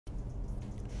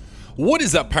What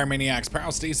is up, Pyromaniacs?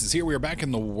 Pyrostasis here. We are back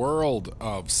in the world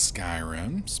of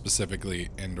Skyrim, specifically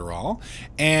Enderal.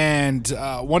 And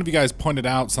one of you guys pointed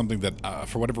out something that,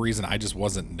 for whatever reason, I just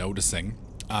wasn't noticing.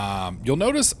 You'll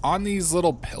notice on these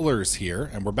little pillars here,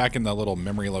 and we're back in the little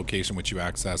memory location which you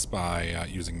access by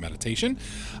using meditation,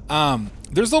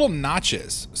 there's little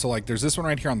notches. So like there's this one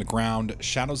right here on the ground,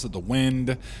 Shadows of the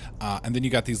Wind, and then you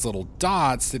got these little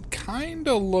dots that kind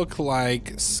of look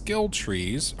like skill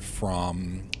trees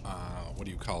from, what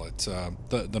do you call it,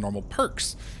 the normal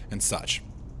perks and such.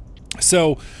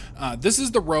 So this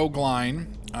is the rogue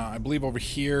line. I believe over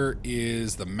here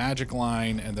is the magic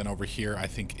line, and then over here I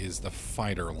think is the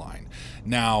fighter line.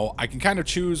 Now I can kind of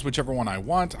choose whichever one I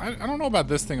want. I don't know about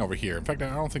this thing over here. In fact, I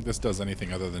don't think this does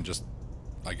anything other than just,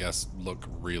 I guess, look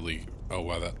really, oh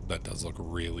wow, that does look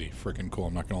really freaking cool,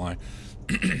 I'm not gonna lie.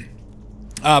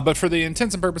 But for the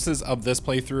intents and purposes of this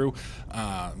playthrough,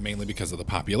 mainly because of the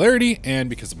popularity and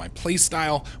because of my play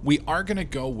style, we are going to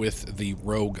go with the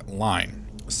rogue line.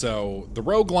 So the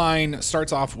rogue line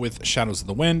starts off with Shadows of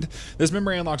the Wind. This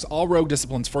memory unlocks all rogue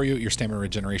disciplines for you. Your stamina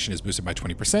regeneration is boosted by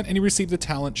 20%, and you receive the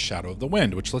talent Shadow of the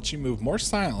Wind, which lets you move more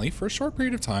silently for a short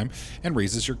period of time and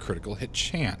raises your critical hit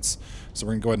chance. So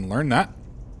we're going to go ahead and learn that.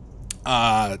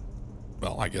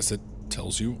 Well, I guess it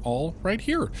tells you all right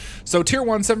here. So tier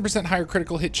 1, 7% higher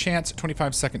critical hit chance,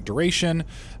 25-second duration.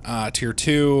 Tier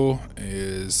 2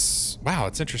 is, wow,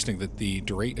 it's interesting that the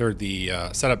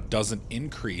setup doesn't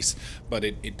increase, but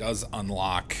it does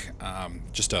unlock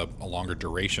just a longer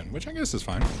duration, which I guess is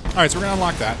fine. All right, so we're gonna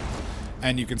unlock that.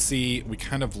 And you can see we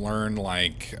kind of learn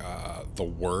like the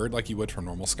word like you would from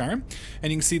normal Skyrim.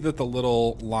 And you can see that the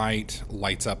little light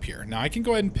lights up here. Now I can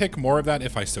go ahead and pick more of that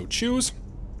if I so choose.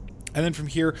 And then from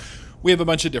here, we have a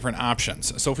bunch of different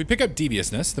options. So if we pick up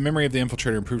Deviousness, the memory of the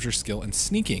infiltrator improves your skill in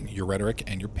sneaking, your rhetoric,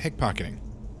 and your pickpocketing.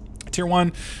 Tier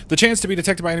 1, the chance to be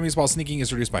detected by enemies while sneaking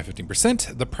is reduced by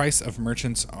 15%. The price of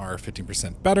merchants are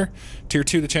 15% better. Tier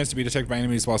 2, the chance to be detected by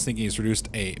enemies while sneaking is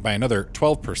reduced by another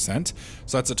 12%.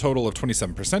 So that's a total of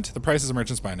 27%. The prices of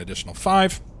merchants by an additional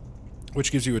 5%,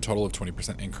 which gives you a total of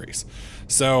 20% increase.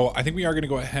 So I think we are going to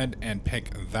go ahead and pick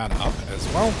that up as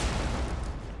well.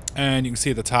 And you can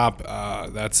see at the top,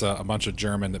 that's a bunch of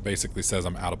German that basically says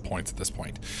I'm out of points at this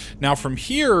point. Now from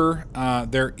here,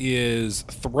 there is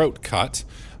Throat Cut.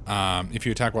 If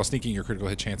you attack while sneaking, your critical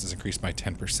hit chance is increased by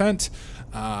 10%.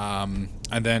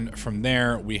 And then from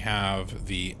there, we have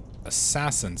the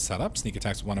Assassin setup. Sneak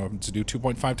attacks with one of them to do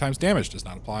 2.5 times damage. Does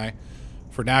not apply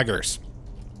for daggers.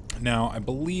 Now, I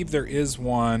believe there is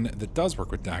one that does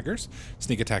work with daggers.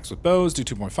 Sneak attacks with bows do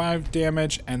 2.5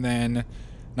 damage, and then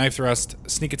Knife Thrust,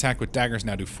 Sneak Attack with daggers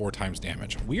now do 4 times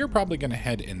damage. We are probably going to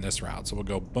head in this route, so we'll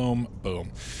go boom,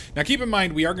 boom. Now keep in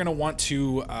mind, we are going to want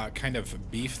to kind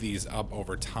of beef these up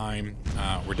over time.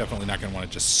 We're definitely not going to want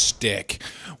to just stick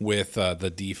with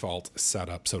the default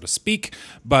setup, so to speak.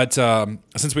 But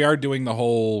since we are doing the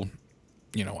whole,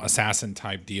 you know, assassin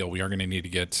type deal, we are going to need to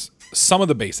get some of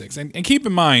the basics. And keep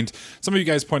in mind, some of you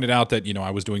guys pointed out that, you know,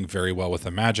 I was doing very well with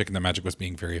the magic and the magic was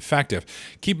being very effective.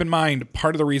 Keep in mind,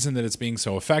 part of the reason that it's being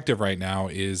so effective right now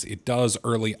is it does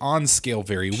early on scale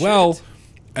very well.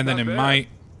 And then in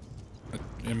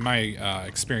my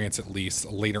experience, at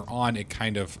least, later on, it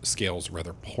kind of scales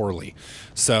rather poorly.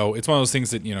 So it's one of those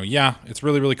things that, you know, yeah, it's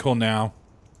really, really cool now,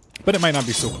 but it might not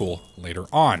be so cool later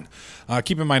on.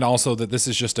 Keep in mind also that this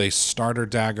is just a starter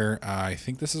dagger. I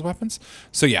think this is weapons.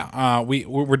 So yeah,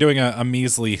 we're doing a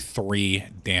measly 3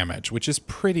 damage, which is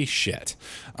pretty shit.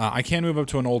 I can move up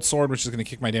to an old sword, which is going to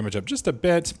kick my damage up just a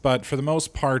bit, but for the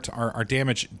most part, our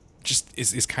damage just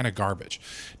is kind of garbage.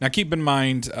 Now keep in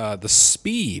mind, the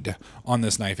speed on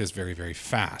this knife is very, very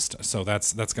fast, so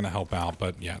that's going to help out,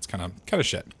 but yeah, it's kind of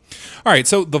shit. All right,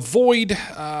 so the Void,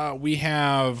 we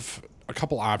have a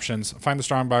couple options. Find the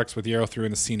strongbox with the arrow through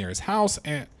in the sea near his house,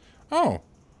 and oh,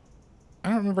 I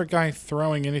don't remember a guy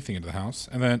throwing anything into the house.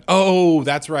 And then, oh,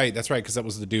 that's right, because that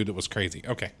was the dude that was crazy.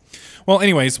 Okay, well,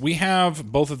 anyways, we have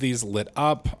both of these lit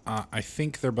up. I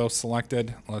think they're both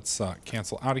selected. Let's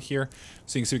cancel out of here.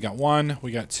 So you can see we got 1,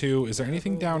 we got 2. Is there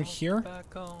anything down here?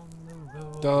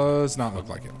 Does not look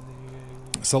like it.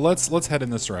 So let's head in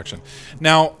this direction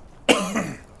now.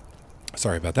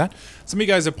 Sorry about that. Some of you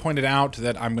guys have pointed out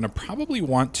that I'm going to probably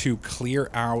want to clear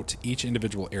out each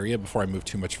individual area before I move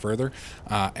too much further,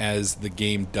 as the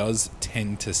game does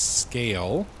tend to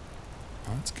scale.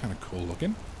 Oh, that's kind of cool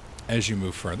looking as you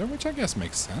move further, which I guess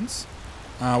makes sense.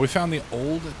 We found the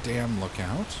old dam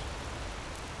lookout.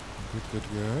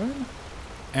 Good.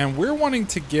 And we're wanting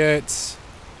to get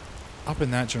up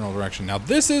in that general direction. Now,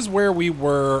 this is where we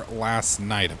were last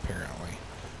night, apparently,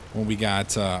 when we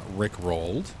got Rick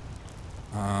rolled.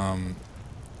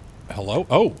 Hello?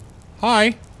 Oh.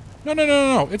 Hi. No, no, no,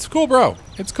 no, no. It's cool, bro.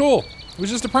 It's cool. It was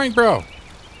just a prank, bro.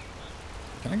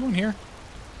 Can I go in here?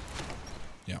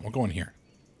 Yeah, we'll go in here.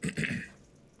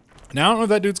 Now, I don't know if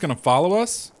that dude's going to follow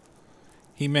us.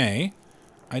 He may.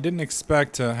 I didn't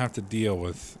expect to have to deal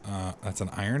with... that's an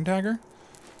iron dagger?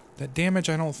 That damage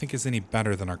I don't think is any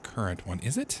better than our current one.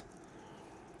 Is it?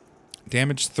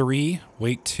 Damage 3,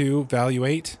 weight 2, value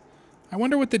 8. I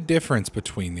wonder what the difference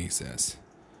between these is.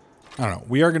 I don't know.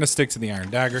 We are going to stick to the iron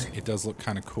dagger. It does look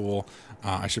kind of cool.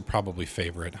 I should probably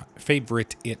favorite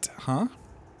it, huh?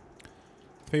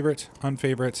 Favorite,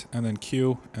 unfavorite, and then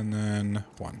Q, and then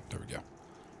 1. There we go.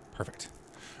 Perfect.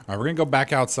 All right, we're going to go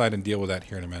back outside and deal with that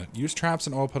here in a minute. Use traps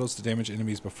and oil puddles to damage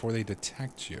enemies before they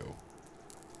detect you.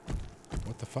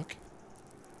 What the fuck?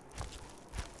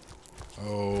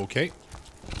 Okay.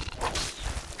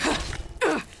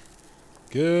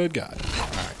 Good God.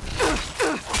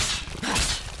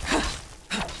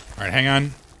 All right, hang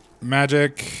on.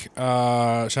 Magic,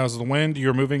 Shadows of the Wind.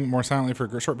 You're moving more silently for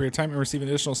a short period of time and receive an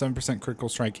additional 7% critical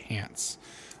strike hance.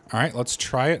 All right, let's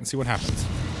try it and see what happens.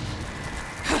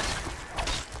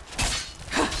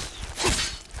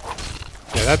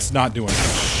 Yeah, that's not doing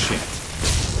shit.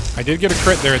 I did get a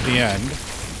crit there at the end.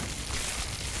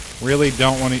 Really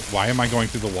don't want to... Why am I going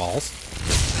through the walls?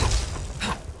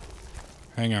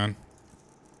 Hang on.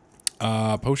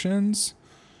 Potions.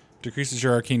 Decreases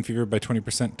your arcane fever by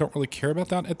 20%. Don't really care about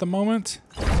that at the moment.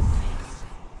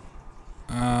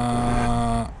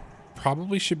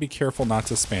 Probably should be careful not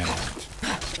to spam that.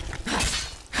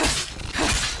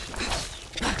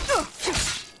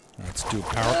 Let's do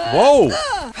power. Whoa!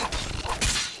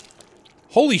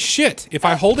 Holy shit! If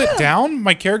I hold it down,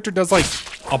 my character does like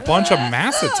a bunch of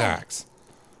mass attacks.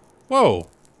 Whoa.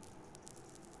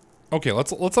 Okay,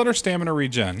 let's let our stamina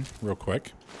regen real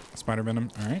quick. Spider venom.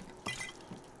 All right.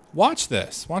 Watch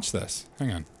this. Watch this.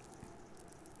 Hang on.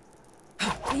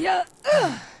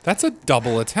 That's a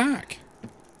double attack.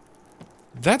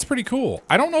 That's pretty cool.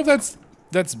 I don't know if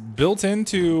that's built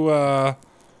into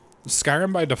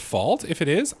Skyrim by default. If it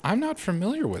is, I'm not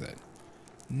familiar with it.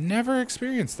 Never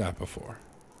experienced that before.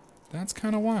 That's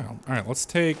kind of wild. All right, let's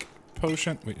take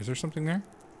potion. Wait, is there something there?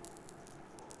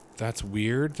 That's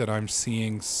weird that I'm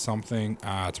seeing something.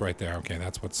 Ah, it's right there. Okay,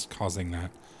 that's what's causing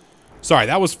that. Sorry,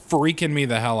 that was freaking me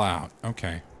the hell out.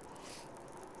 Okay.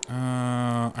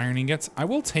 Iron ingots. I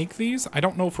will take these. I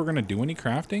don't know if we're going to do any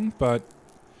crafting, but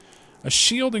a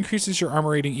shield increases your armor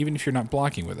rating even if you're not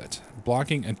blocking with it.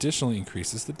 Blocking additionally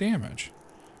increases the damage.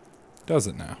 Does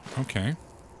it now? Okay.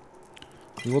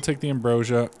 We will take the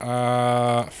ambrosia.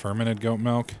 Fermented goat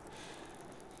milk.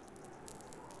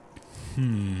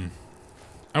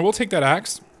 I will take that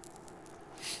axe.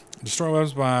 Destroy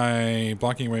webs by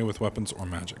blocking away with weapons or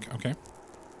magic. Okay.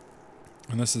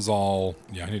 And this is all...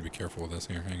 Yeah, I need to be careful with this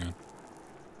here. Hang on.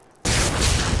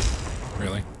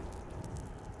 Really?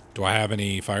 Do I have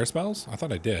any fire spells? I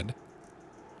thought I did.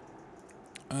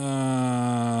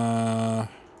 I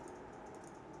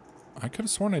could have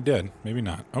sworn I did. Maybe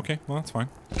not. Okay, well, that's fine.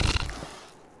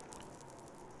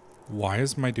 Why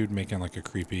is my dude making like a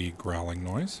creepy growling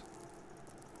noise?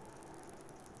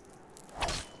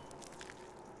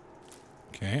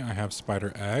 Okay, I have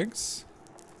spider eggs.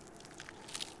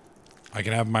 I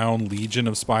can have my own legion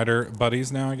of spider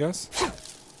buddies now, I guess.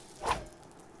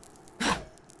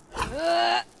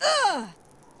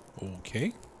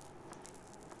 Okay.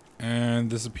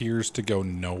 And this appears to go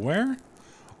nowhere.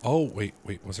 Oh, wait.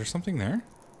 Was there something there?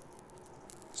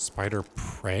 Spider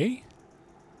prey?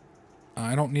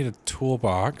 I don't need a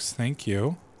toolbox. Thank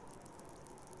you.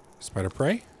 Spider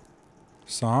prey?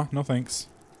 Saw? No thanks.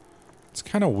 It's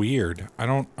kind of weird. I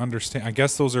don't understand. I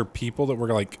guess those are people that were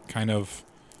like kind of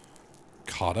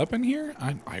caught up in here?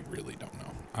 I really don't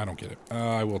know. I don't get it.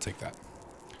 I will take that.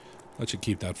 Let you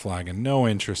keep that flag and no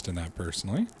interest in that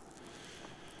personally.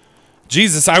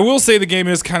 Jesus, I will say the game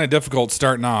is kind of difficult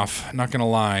starting off. Not going to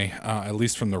lie, at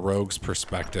least from the rogue's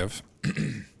perspective.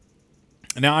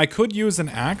 Now, I could use an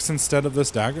axe instead of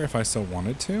this dagger if I so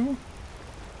wanted to.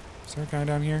 Is there a guy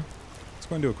down here? Let's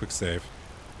go and do a quick save.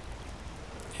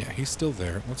 Yeah, he's still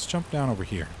there. Let's jump down over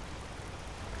here.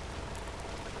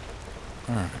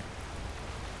 Alright.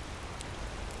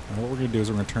 Now what we're going to do is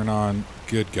we're going to turn on...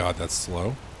 Good God, that's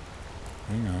slow.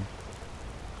 Hang on.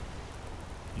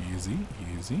 Easy,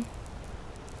 easy.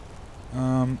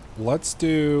 Let's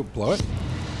do... Blow it.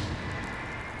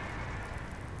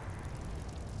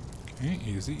 Okay,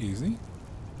 easy, easy.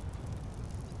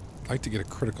 I'd like to get a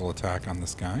critical attack on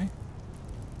this guy.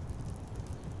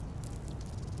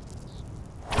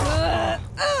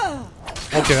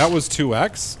 Okay, that was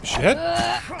 2x. Shit.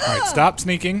 Alright, stop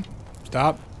sneaking.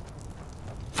 Stop.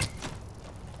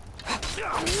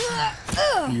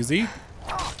 Easy.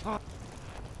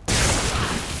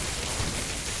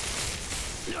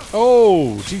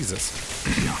 Oh, Jesus.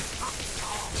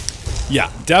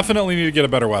 Yeah, definitely need to get a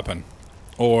better weapon.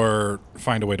 Or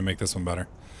find a way to make this one better.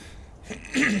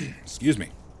 Excuse me.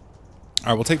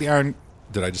 Alright, we'll take the iron.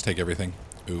 Did I just take everything?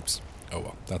 Oops. Oh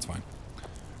well, that's fine.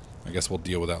 I guess we'll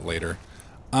deal with that later.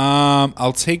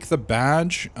 I'll take the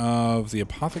badge of the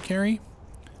apothecary.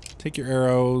 Take your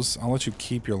arrows. I'll let you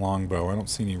keep your longbow. I don't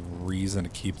see any reason to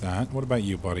keep that. What about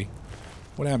you, buddy?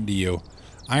 What happened to you?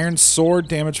 Iron sword,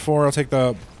 damage 4. I'll take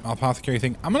the apothecary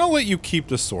thing. I'm going to let you keep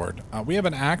the sword. We have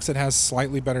an axe that has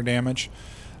slightly better damage.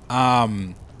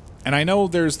 And I know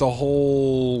there's the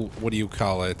whole... What do you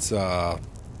call it?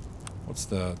 What's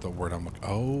the word I'm looking...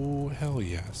 Oh, hell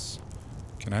yes.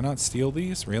 Can I not steal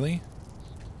these? Really?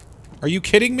 Are you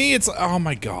kidding me? It's... Oh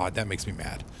my god, that makes me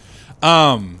mad.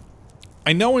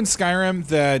 I know in Skyrim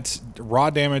that raw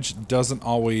damage doesn't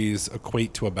always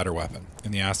equate to a better weapon,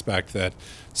 in the aspect that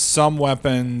some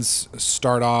weapons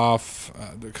start off,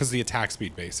 because the attack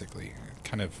speed basically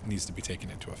kind of needs to be taken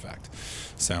into effect.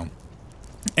 So,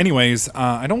 anyways,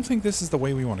 I don't think this is the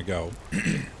way we want to go,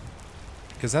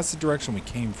 because that's the direction we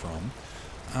came from.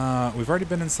 We've already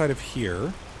been inside of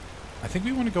here. I think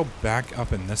we want to go back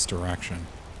up in this direction.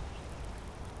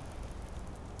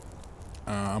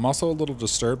 I'm also a little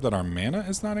disturbed that our mana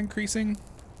is not increasing.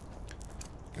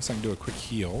 Guess I can do a quick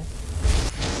heal.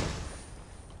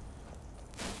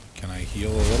 Can I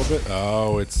heal a little bit?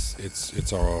 Oh,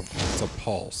 it's a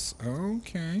pulse.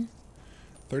 Okay,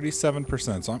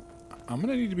 37%. So I'm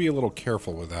gonna need to be a little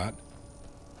careful with that.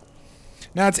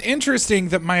 Now it's interesting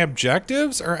that my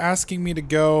objectives are asking me to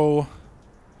go.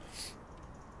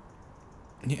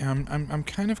 Yeah, I'm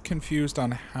kind of confused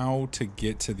on how to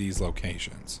get to these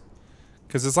locations.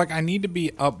 Because it's like I need to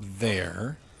be up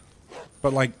there,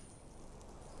 but like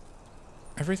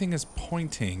everything is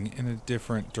pointing in a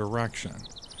different direction.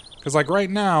 Because like right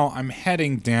now I'm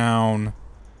heading down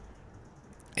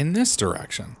in this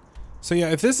direction. So yeah,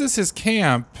 if this is his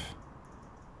camp,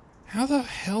 how the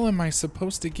hell am I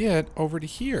supposed to get over to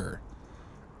here?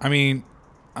 I mean,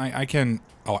 I can...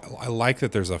 Oh, I like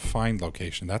that there's a find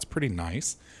location. That's pretty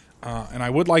nice. And I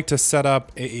would like to set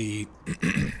up a...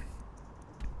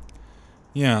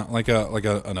 Yeah, like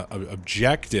an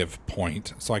objective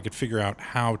point, so I could figure out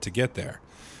how to get there.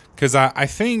 Because I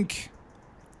think...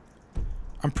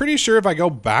 I'm pretty sure if I go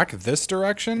back this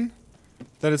direction,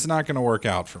 that it's not going to work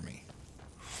out for me.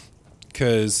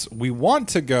 Because we want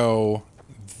to go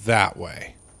that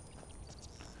way.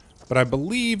 But I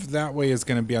believe that way is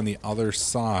going to be on the other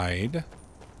side.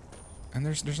 And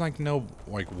there's like no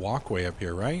like walkway up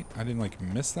here, right? I didn't like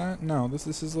miss that? No, this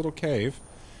is a little cave.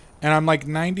 And I'm like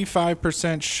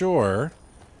 95% sure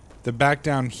that back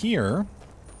down here,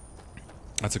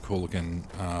 that's a cool looking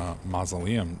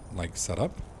mausoleum like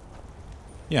setup.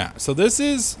 Yeah, so this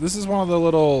is one of the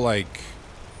little like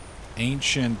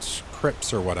ancient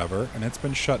crypts or whatever, and it's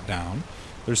been shut down.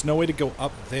 There's no way to go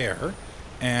up there,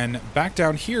 and back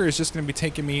down here is just going to be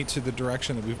taking me to the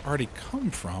direction that we've already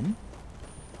come from,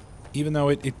 even though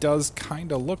it does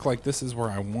kind of look like this is where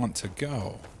I want to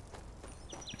go.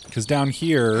 Because down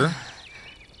here,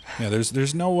 yeah,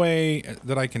 there's no way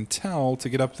that I can tell to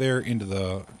get up there into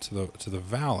the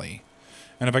valley.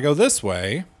 And if I go this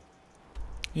way,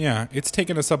 yeah, it's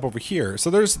taking us up over here. So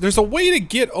there's a way to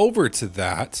get over to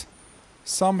that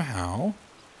somehow,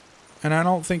 and I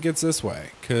don't think it's this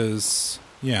way. Because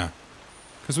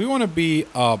we want to be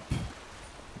up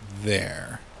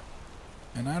there,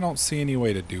 and I don't see any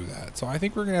way to do that. So I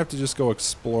think we're gonna have to just go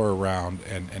explore around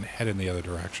and head in the other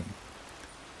direction.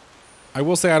 I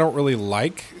will say I don't really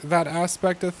like that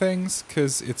aspect of things,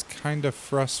 because it's kind of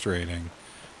frustrating.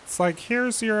 It's like,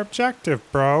 here's your objective,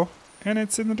 bro, and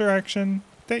it's in the direction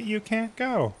that you can't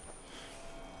go.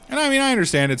 And I mean, I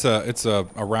understand it's a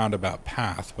roundabout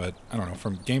path, but I don't know,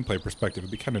 from a gameplay perspective,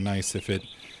 it'd be kind of nice if it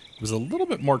was a little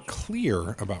bit more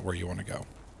clear about where you want to go.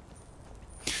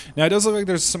 Now, it does look like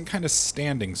there's some kind of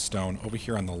standing stone over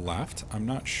here on the left. I'm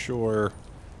not sure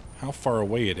how far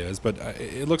away it is, but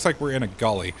it looks like we're in a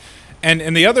gully.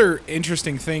 And the other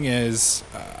interesting thing is,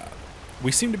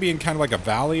 we seem to be in kind of like a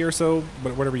valley or so,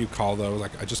 but whatever you call those.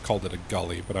 Like, I just called it a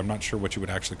gully, but I'm not sure what you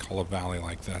would actually call a valley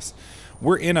like this.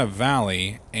 We're in a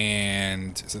valley,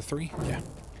 and is it 3? Yeah.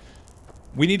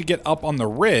 We need to get up on the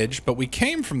ridge, but we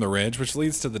came from the ridge, which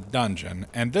leads to the dungeon.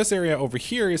 And this area over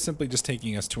here is simply just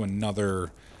taking us to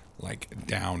another, like,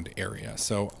 downed area.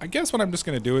 So I guess what I'm just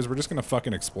going to do is we're just going to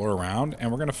fucking explore around,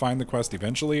 and we're going to find the quest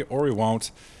eventually, or we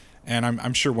won't. And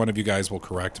I'm sure one of you guys will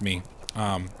correct me.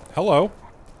 Hello.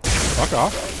 Fuck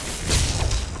off.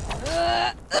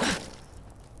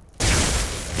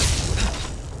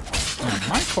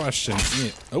 question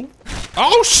is... Oh.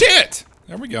 Oh, shit!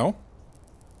 There we go.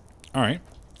 Alright.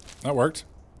 That worked.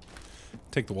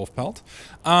 Take the wolf pelt.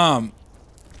 I'm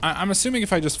assuming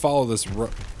if I just follow this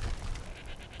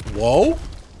Whoa?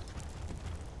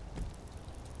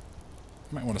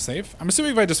 Might want to save. I'm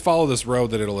assuming if I just follow this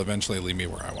road that it'll eventually lead me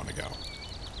where I want to go.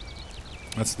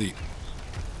 That's the...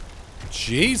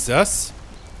 Jesus!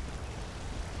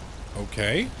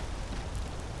 Okay.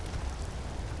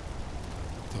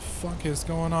 What the fuck is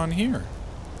going on here?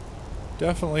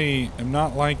 Definitely am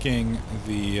not liking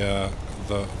the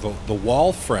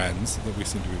wall friends that we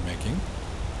seem to be making.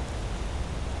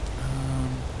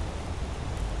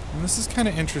 And this is kind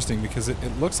of interesting because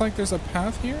it looks like there's a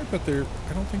path here, but I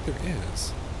don't think there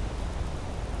is.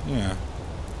 Yeah.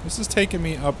 This is taking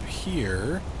me up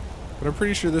here, but I'm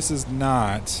pretty sure this is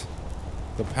not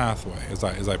the pathway as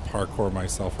I parkour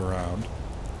myself around.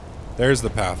 There's the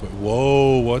pathway.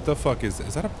 Whoa, what the fuck is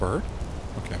that a bird?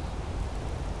 Okay.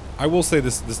 I will say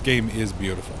this game is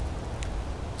beautiful.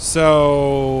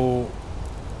 So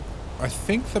I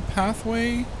think the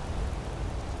pathway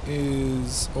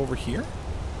is over here.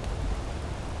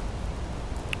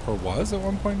 Or was at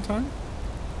one point in time?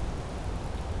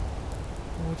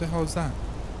 What the hell is that?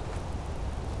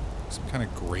 Some kind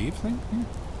of grave thing?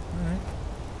 Alright.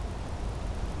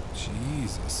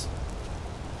 Jesus.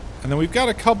 And then we've got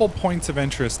a couple points of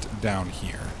interest down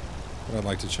here that I'd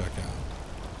like to check out.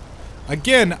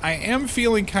 Again, I am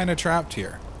feeling kind of trapped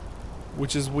here,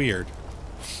 which is weird.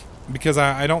 Because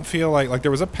I don't feel like there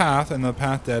was a path and the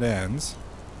path dead ends.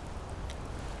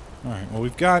 Alright, well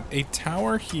we've got a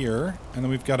tower here, and then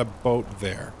we've got a boat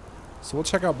there. So we'll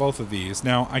check out both of these.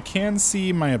 Now, I can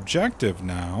see my objective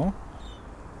now.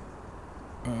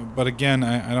 But again,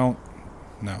 I don't...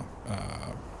 No.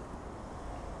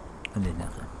 Remove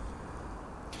marker.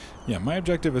 Yeah, my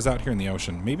objective is out here in the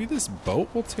ocean. Maybe this boat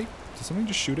will take... Did somebody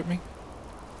just shoot at me?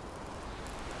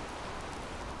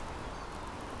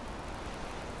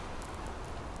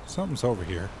 Something's over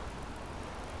here.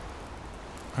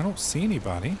 I don't see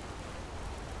anybody.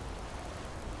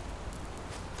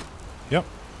 Yep.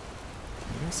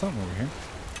 There's something over here.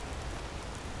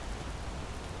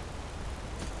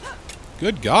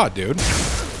 Good God, dude.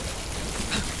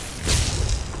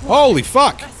 Holy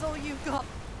fuck! That's all you've got.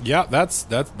 Yeah,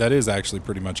 that is actually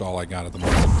pretty much all I got at the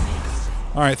moment.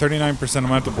 Alright, 39%. I'm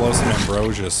gonna have to blow some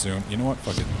ambrosia soon. You know what?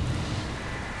 Fuck it.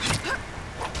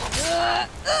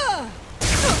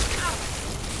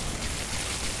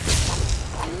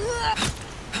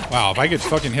 Wow, if I could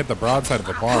fucking hit the broadside of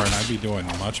a barn, I'd be doing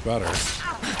much better.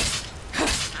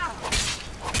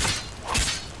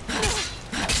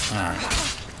 Alright.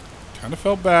 Kind of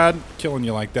felt bad killing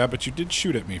you like that, but you did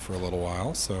shoot at me for a little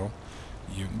while, so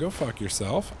you can go fuck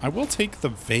yourself. I will take the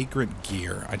vagrant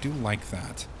gear. I do like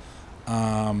that.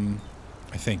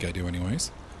 I think I do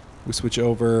anyways. We switch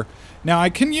over. Now, I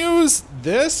can use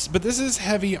this, but this is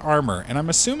heavy armor, and I'm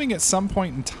assuming at some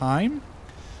point in time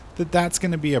that that's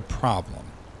going to be a problem.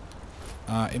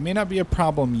 It may not be a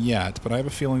problem yet, but I have a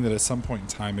feeling that at some point in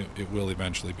time it will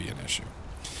eventually be an issue.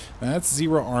 Now that's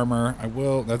 0 armor.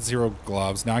 That's 0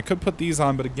 gloves. Now I could put these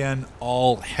on, but again,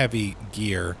 all heavy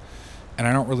gear, and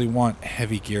I don't really want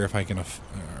heavy gear if I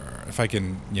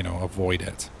can, you know, avoid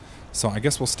it. So I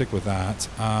guess we'll stick with that.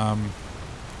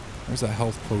 There's a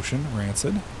health potion,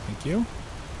 rancid. Thank you.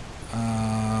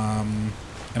 And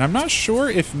I'm not sure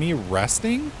if me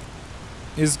resting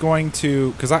is going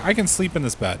to, because I can sleep in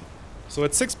this bed. So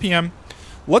at 6 p.m.,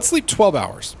 let's sleep 12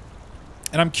 hours.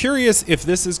 And I'm curious if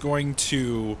this is going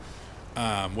to,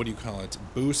 what do you call it,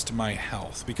 boost my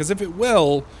health. Because if it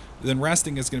will, then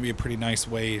resting is going to be a pretty nice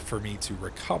way for me to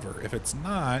recover. If it's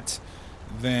not,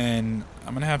 then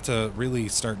I'm going to have to really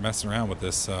start messing around with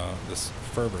this this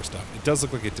fervor stuff. It does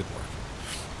look like it did work.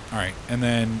 All right, and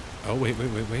then, oh, wait.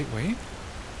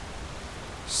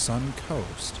 Sun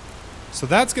Coast. So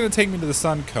that's going to take me to the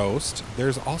Sun Coast.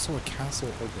 There's also a castle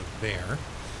over there.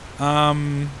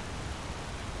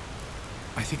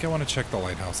 I think I want to check the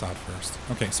lighthouse out first.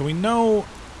 Okay, so we know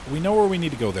where we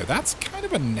need to go there. That's kind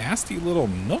of a nasty little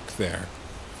nook there.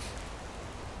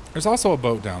 There's also a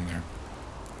boat down there.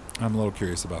 I'm a little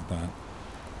curious about that.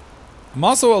 I'm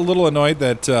also a little annoyed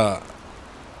that,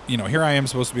 you know, here I am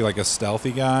supposed to be like a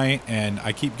stealthy guy, and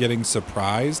I keep getting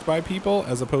surprised by people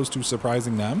as opposed to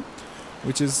surprising them,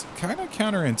 which is kind of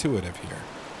counterintuitive here.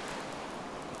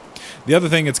 The other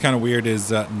thing that's kind of weird is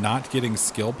not getting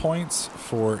skill points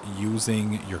for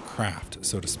using your craft,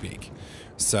 so to speak.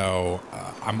 So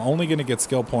I'm only going to get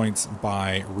skill points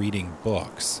by reading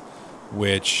books,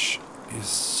 which is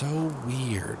so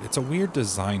weird. It's a weird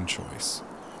design choice.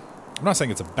 I'm not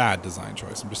saying it's a bad design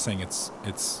choice. I'm just saying it's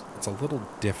a little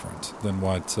different than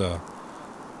what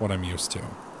I'm used to.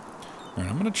 All right,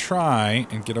 I'm gonna try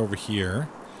and get over here.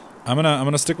 I'm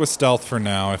gonna stick with stealth for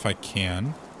now if I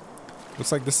can.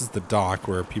 Looks like this is the dock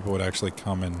where people would actually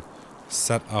come and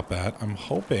set up at. I'm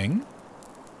hoping.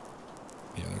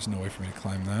 Yeah, there's no way for me to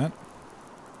climb that.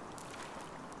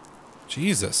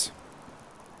 Jesus.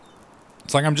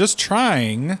 It's like I'm just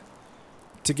trying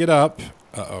to get up.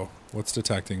 Uh-oh. What's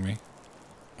detecting me?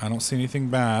 I don't see anything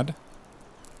bad,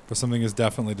 but something is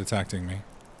definitely detecting me.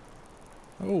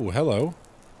 Oh, hello.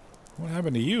 What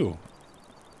happened to you?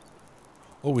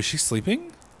 Oh, is she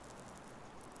sleeping?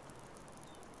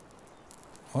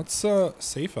 Let's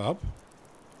safe up.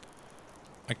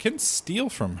 I can steal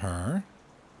from her,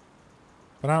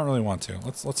 but I don't really want to.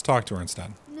 Let's talk to her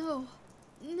instead. No.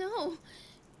 No.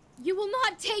 You will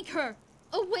not take her.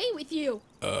 Away with you.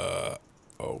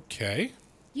 Okay.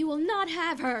 You will not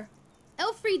have her.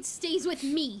 Elfried stays with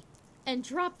me. And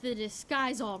drop the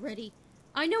disguise already.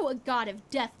 I know a god of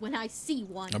death when I see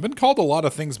one. I've been called a lot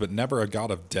of things, but never a god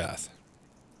of death.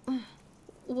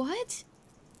 What?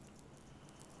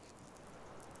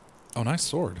 Oh, nice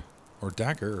sword. Or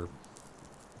dagger. Or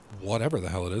whatever the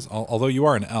hell it is. Although you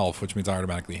are an elf, which means I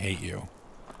automatically hate you.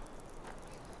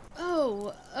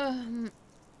 Oh,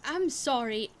 I'm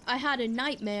sorry. I had a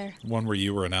nightmare. One where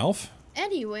you were an elf?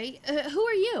 Anyway, who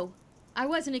are you? I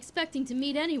wasn't expecting to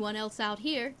meet anyone else out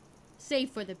here.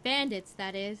 Save for the bandits,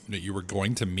 that is. That you were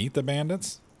going to meet the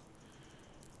bandits?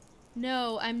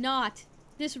 No, I'm not.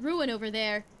 This ruin over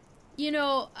there. You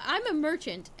know, I'm a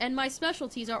merchant, and my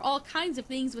specialties are all kinds of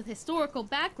things with historical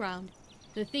background.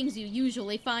 The things you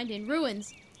usually find in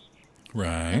ruins.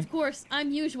 Right. Of course,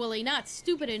 I'm usually not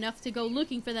stupid enough to go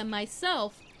looking for them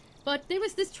myself, but there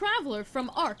was this traveler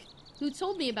from Ark who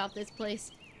told me about this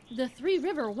place, the Three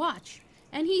River Watch,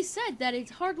 and he said that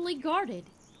it's hardly guarded.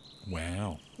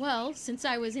 Wow. Well, since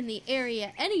I was in the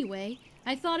area anyway,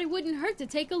 I thought it wouldn't hurt to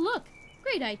take a look.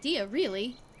 Great idea,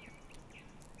 really.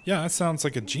 Yeah, that sounds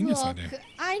like a genius Look, idea.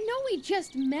 I know we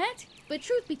just met, but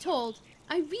truth be told,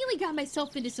 I really got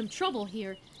myself into some trouble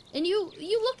here. And you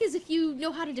look as if you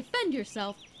know how to defend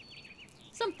yourself.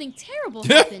 Something terrible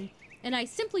happened, and I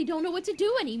simply don't know what to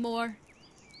do anymore.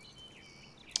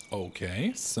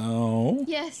 Okay, so...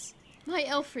 Yes, my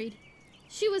Elfried.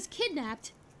 She was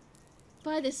kidnapped.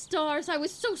 By the stars, I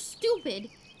was so stupid.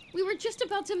 We were just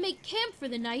about to make camp for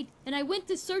the night, and I went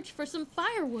to search for some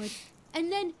firewood.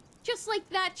 And then, just like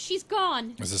that, she's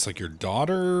gone. Is this like your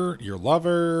daughter? Your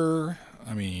lover?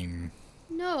 I mean...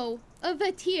 No, a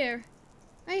Vatir.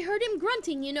 I heard him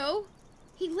grunting, you know.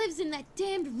 He lives in that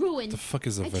damned ruin. The fuck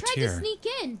is a Vatir? I tried to sneak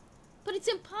in, but it's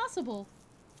impossible.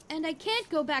 And I can't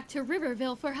go back to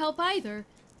Riverville for help either.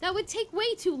 That would take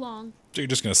way too long. So you're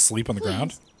just gonna sleep on the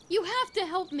ground? You have to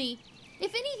help me.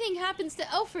 If anything happens to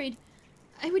Elfried,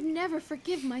 I would never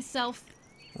forgive myself.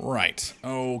 Right.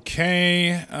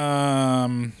 Okay,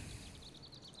 I'm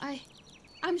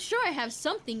sure I have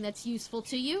something that's useful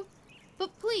to you.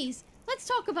 But please, let's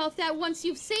talk about that once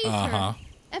you've saved her.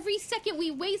 Every second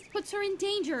we waste puts her in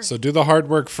danger. So do the hard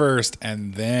work first,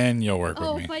 and then you'll work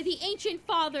with me. Oh, by the ancient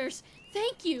fathers.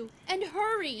 Thank you, and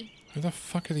hurry. Who the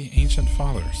fuck are the ancient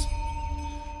fathers?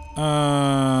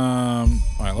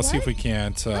 Alright, let's see if we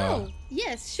can't, oh,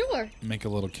 yes, sure. make a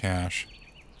little cash.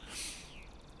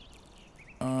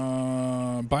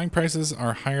 Buying prices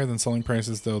are higher than selling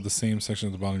prices, though the same section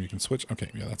at the bottom you can switch. Okay,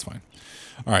 yeah, that's fine.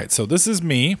 Alright, so this is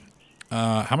me.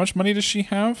 How much money does she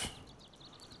have?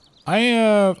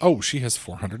 Oh, she has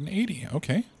 480.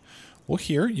 Okay. Well,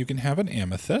 here, you can have an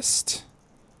amethyst.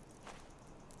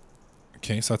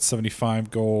 Okay, so that's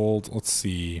 75 gold. Let's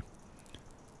see.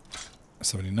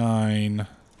 79.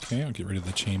 Okay, I'll get rid of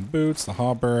the chain boots, the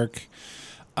hauberk.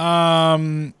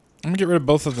 I'm gonna get rid of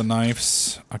both of the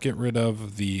knives. I'll get rid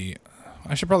of the...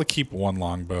 I should probably keep one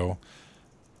longbow.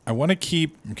 I want to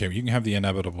keep... Okay, you can have the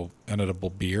inedible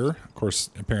beer. Of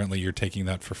course, apparently you're taking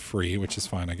that for free, which is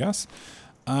fine, I guess.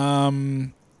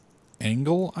 Angle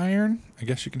iron? I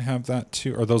guess you can have that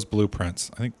too. Or those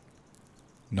blueprints. I think...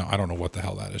 No, I don't know what the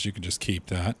hell that is. You can just keep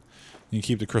that. You can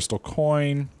keep the crystal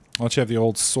coin. I'll let you have the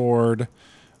old sword.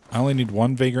 I only need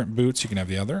one vagrant boots. You can have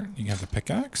the other. You can have the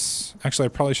pickaxe. Actually, I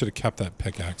probably should have kept that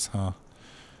pickaxe, huh?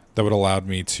 That would have allowed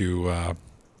me to,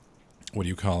 what do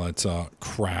you call it?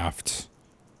 Craft.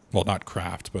 Well, not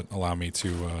craft, but allow me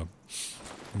to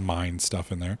mine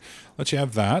stuff in there. Let you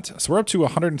have that. So we're up to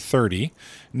 130.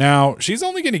 Now, she's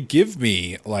only going to give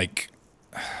me, like,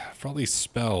 for all these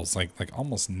spells, like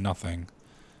almost nothing.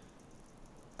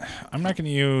 I'm not going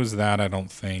to use that, I don't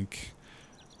think.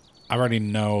 I already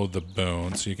know the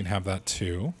boon, so you can have that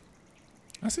too.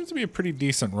 That seems to be a pretty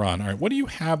decent run. All right, what do you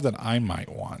have that I might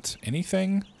want?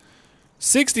 Anything?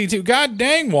 62. God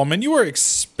dang, woman, you are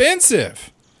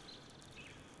expensive.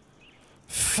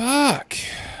 Fuck.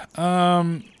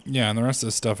 Yeah, and the rest of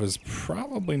this stuff is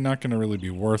probably not going to really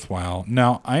be worthwhile.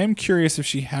 Now, I am curious if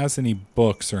she has any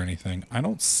books or anything. I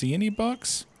don't see any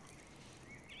books.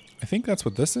 I think that's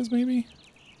what this is, maybe?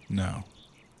 No.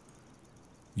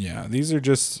 Yeah, these are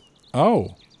just...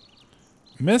 Oh.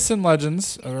 Myths and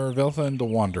Legends of Viltha and the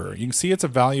Wanderer. You can see it's a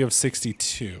value of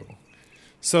 62.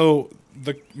 So,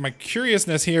 my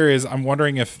curiousness here is I'm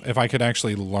wondering if I could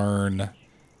actually learn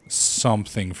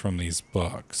something from these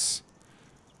books.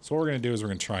 So what we're going to do is we're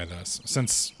going to try this.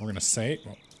 Since we're going to save...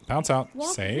 Well, bounce out.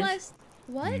 Walk Save. west.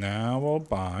 What? Now we'll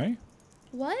buy.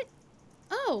 What?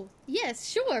 Oh, yes,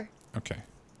 sure. Okay.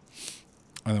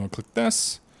 And then we'll click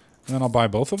this. And then I'll buy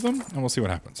both of them. And we'll see what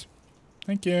happens.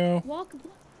 Thank you. Walk.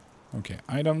 Okay,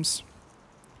 items.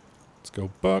 Let's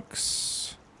go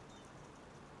books.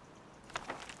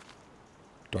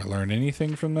 Do I learn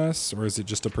anything from this? Or is it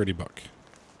just a pretty book?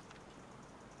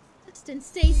 And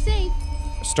stay safe.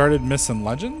 Started Myths and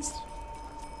Legends.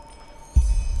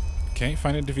 Okay,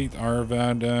 find and defeat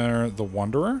Arvad the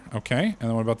Wanderer. Okay, and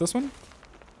then what about this one?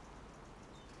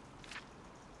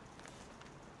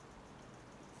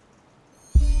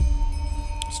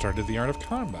 Started the Art of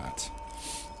Combat.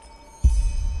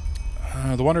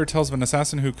 The Wanderer tells of an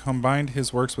assassin who combined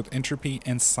his works with entropy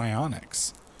and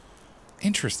psionics.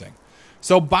 Interesting.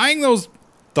 So buying those...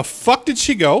 The fuck did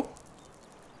she go?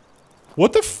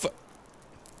 What the fuck?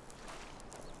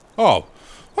 Oh,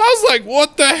 I was like,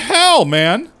 what the hell,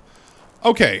 man?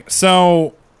 Okay,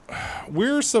 so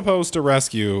we're supposed to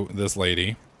rescue this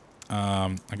lady.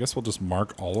 I guess we'll just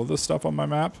mark all of this stuff on my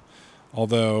map.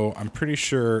 Although I'm pretty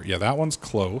sure, yeah, that one's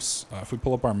close. If we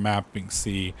pull up our map, we can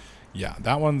see, yeah,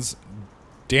 that one's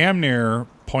damn near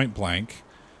point blank.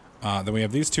 Then we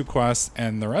have these two quests,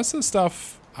 and the rest of the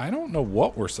stuff, I don't know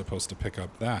what we're supposed to pick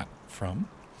up that from.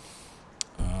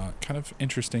 Kind of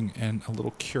interesting and a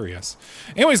little curious.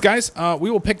 Anyways, guys,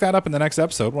 we will pick that up in the next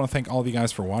episode. I want to thank all of you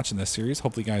guys for watching this series.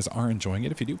 Hopefully you guys are enjoying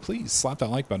it. If you do, please slap that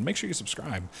like button. Make sure you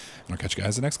subscribe. And I'll catch you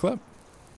guys in the next clip.